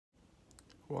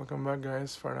Welcome back,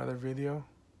 guys, for another video.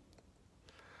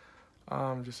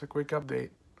 Just a quick update.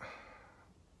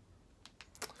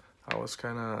 I was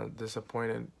kind of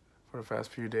disappointed for the past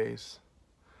few days.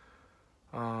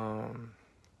 Something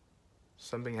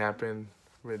happened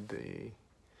with the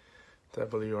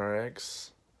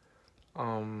WRX.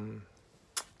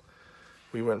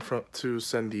 We went to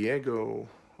San Diego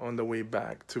on the way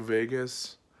back to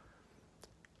Vegas,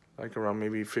 like around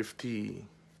maybe 50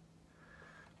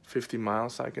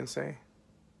 miles, I can say.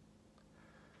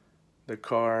 The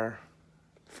car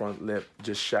front lip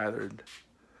just shattered.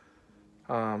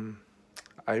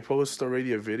 I posted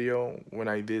already a video when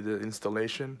I did the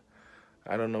installation.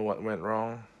 I don't know what went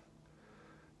wrong.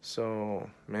 So,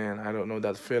 man, I don't know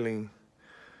that feeling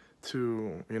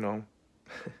to,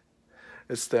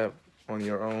 step on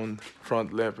your own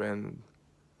front lip and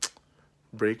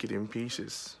break it in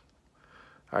pieces.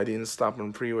 I didn't stop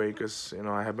on freeway because,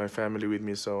 I have my family with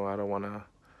me, so I don't want to,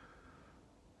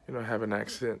 have an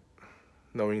accident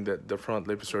knowing that the front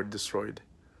lip is already destroyed.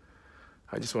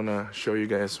 I just want to show you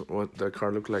guys what the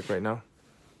car looks like right now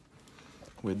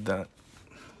without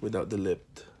the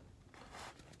lip.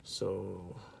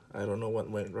 So I don't know what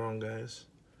went wrong, guys.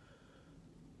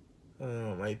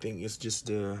 I think it's just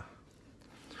the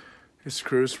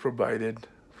screws provided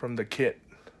from the kit.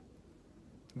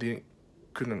 They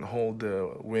couldn't hold the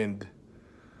wind.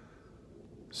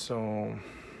 So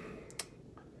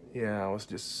yeah, I was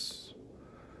just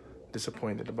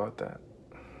disappointed about that.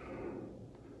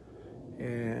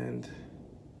 And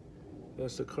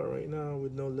that's the car right now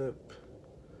with no lip.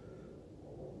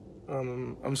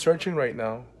 I'm searching right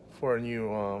now for a new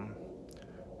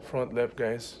front lip,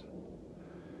 guys,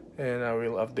 and I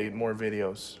will update more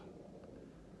videos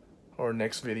or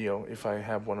next video if I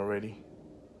have one already.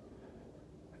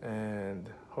 And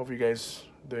hope you guys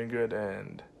doing good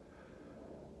and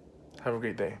have a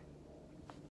great day.